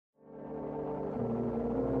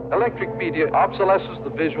Electric media obsolesces the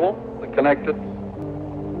visual, the connected,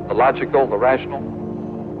 the logical, the rational.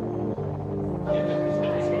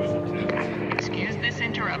 Excuse this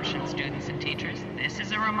interruption, students and teachers. This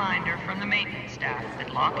is a reminder from the maintenance staff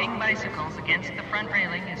that locking bicycles against the front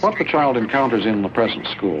railing is... What the child encounters in the present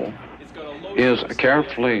school is a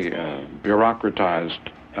carefully bureaucratized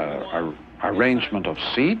arrangement of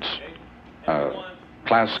seats,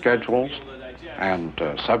 class schedules, and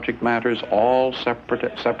subject matters, all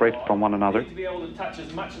separated from one another.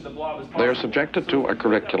 They are subjected to a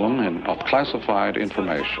curriculum of classified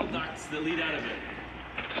information,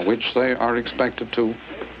 which they are expected to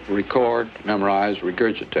record, memorize,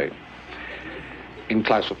 regurgitate in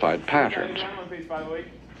classified patterns.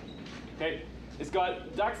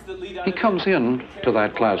 He comes in to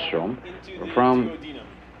that classroom from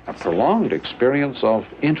a prolonged experience of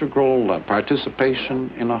integral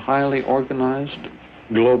participation in a highly organized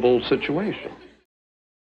global situation.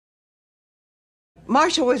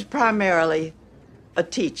 Marshall was primarily a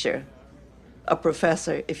teacher, a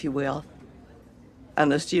professor, if you will,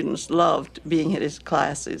 and the students loved being in his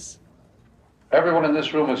classes. Everyone in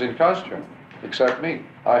this room is in costume, except me.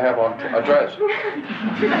 I have on a dress.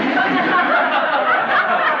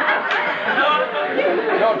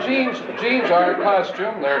 No, jeans are a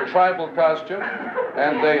costume. They're a tribal costume,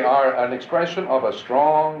 and they are an expression of a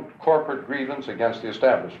strong corporate grievance against the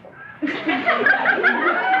establishment.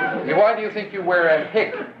 Why do you think you wear a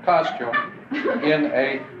hick costume in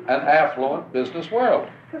an affluent business world?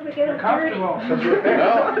 Because we get comfortable.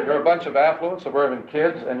 No, you're a bunch of affluent suburban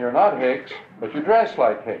kids, and you're not hicks, but you dress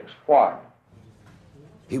like hicks. Why?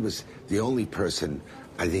 He was the only person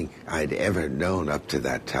I think I'd ever known up to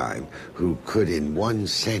that time who could in one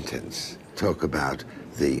sentence talk about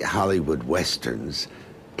the Hollywood Westerns,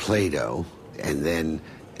 Plato, and then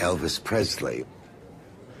Elvis Presley.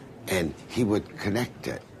 And he would connect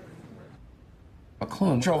it.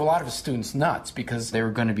 McLuhan drove a lot of his students nuts because they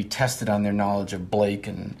were going to be tested on their knowledge of Blake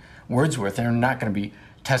and Wordsworth. They're not going to be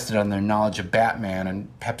tested on their knowledge of Batman and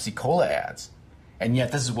Pepsi Cola ads. And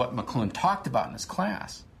yet this is what McLuhan talked about in his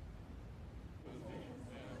class.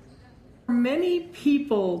 Many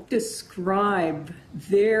people describe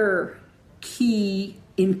their key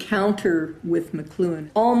encounter with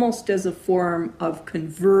McLuhan almost as a form of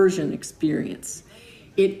conversion experience.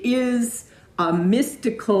 It is a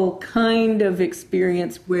mystical kind of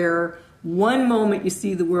experience where one moment you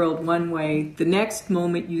see the world one way, the next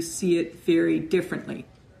moment you see it very differently.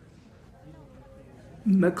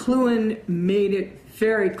 McLuhan made it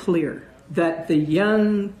very clear that the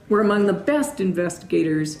young were among the best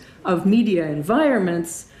investigators of media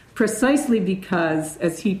environments precisely because,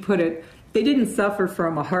 as he put it, they didn't suffer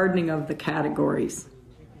from a hardening of the categories.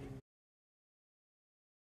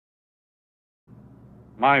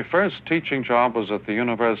 My first teaching job was at the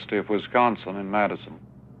University of Wisconsin in Madison.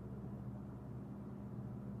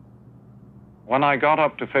 When I got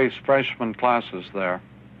up to face freshman classes there,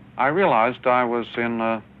 I realized I was in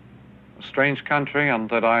a strange country and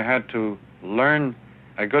that I had to learn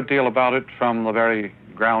a good deal about it from the very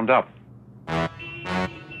ground up. I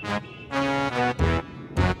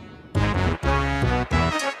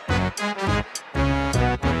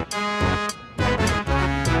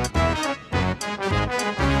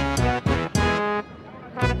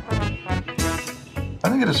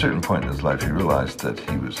think at a certain point in his life he realized that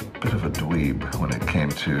he was a bit of a dweeb when it came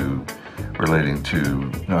to relating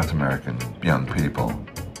to North American young people.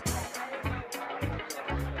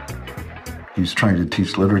 He's trying to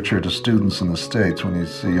teach literature to students in the States when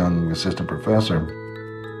he's a young assistant professor.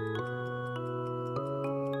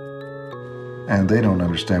 And they don't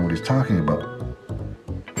understand what he's talking about.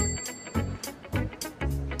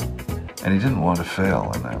 And he didn't want to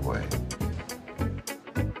fail in that way.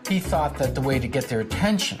 He thought that the way to get their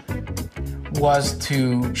attention was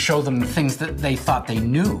to show them the things that they thought they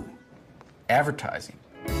knew. Advertising.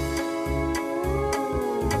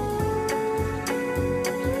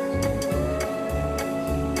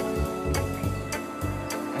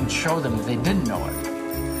 And show them that they didn't know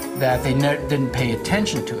it, that they didn't pay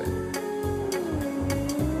attention to it.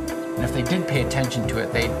 And if they did pay attention to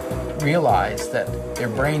it, they'd realize that their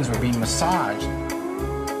brains were being massaged.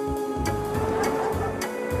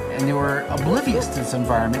 And they were oblivious to this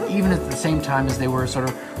environment, even at the same time as they were sort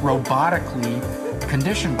of robotically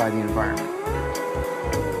conditioned by the environment.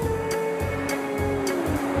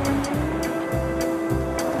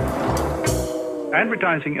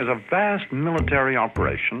 Advertising is a vast military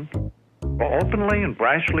operation, openly and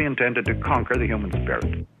brashly intended to conquer the human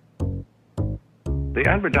spirit. The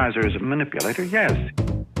advertiser is a manipulator, yes.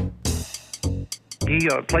 He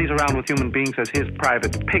plays around with human beings as his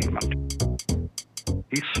private pigment.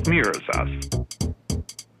 He smears us.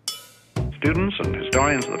 Students and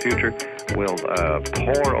historians of the future will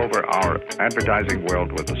pour over our advertising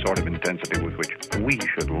world with the sort of intensity with which we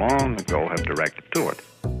should long ago have directed to it.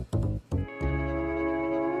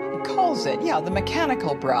 He calls it, the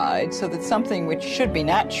mechanical bride, so that something which should be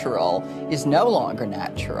natural is no longer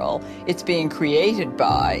natural. It's being created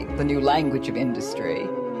by the new language of industry,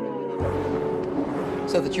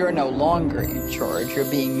 so that you're no longer in charge. You're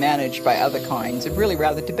being managed by other kinds of really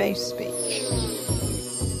rather debased speech.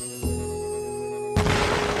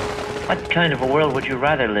 What kind of a world would you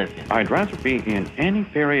rather live in? I'd rather be in any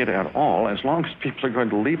period at all, as long as people are going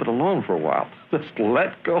to leave it alone for a while. Just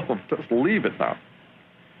let go, just leave it now.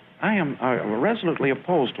 I am resolutely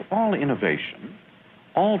opposed to all innovation,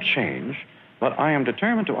 all change, but I am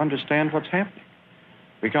determined to understand what's happening.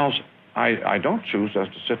 Because I don't choose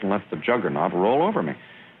just to sit and let the juggernaut roll over me.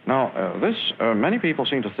 Now, many people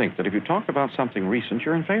seem to think that if you talk about something recent,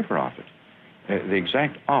 you're in favor of it. The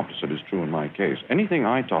exact opposite is true in my case. Anything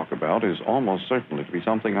I talk about is almost certainly to be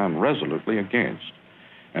something I'm resolutely against.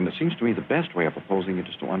 And it seems to me the best way of opposing it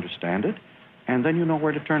is to understand it, and then you know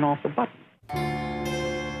where to turn off the button.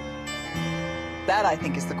 That, I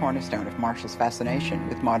think, is the cornerstone of Marshall's fascination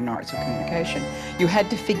with modern arts of communication. You had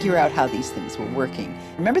to figure out how these things were working.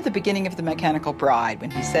 Remember the beginning of The Mechanical Bride,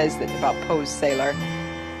 when he says that about Poe's sailor?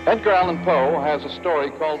 Edgar Allan Poe has a story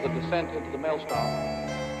called The Descent into the Maelstrom.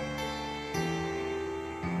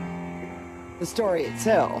 The story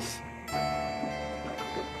itself,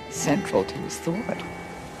 central to his thought.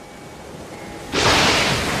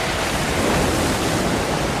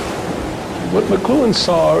 What McLuhan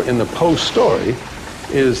saw in the Poe story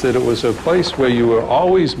is that it was a place where you were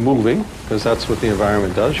always moving, because that's what the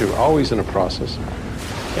environment does. You're always in a process.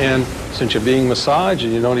 And since you're being massaged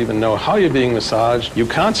and you don't even know how you're being massaged, you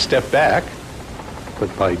can't step back,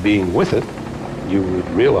 but by being with it, you would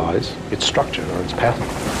realize its structure or its pattern.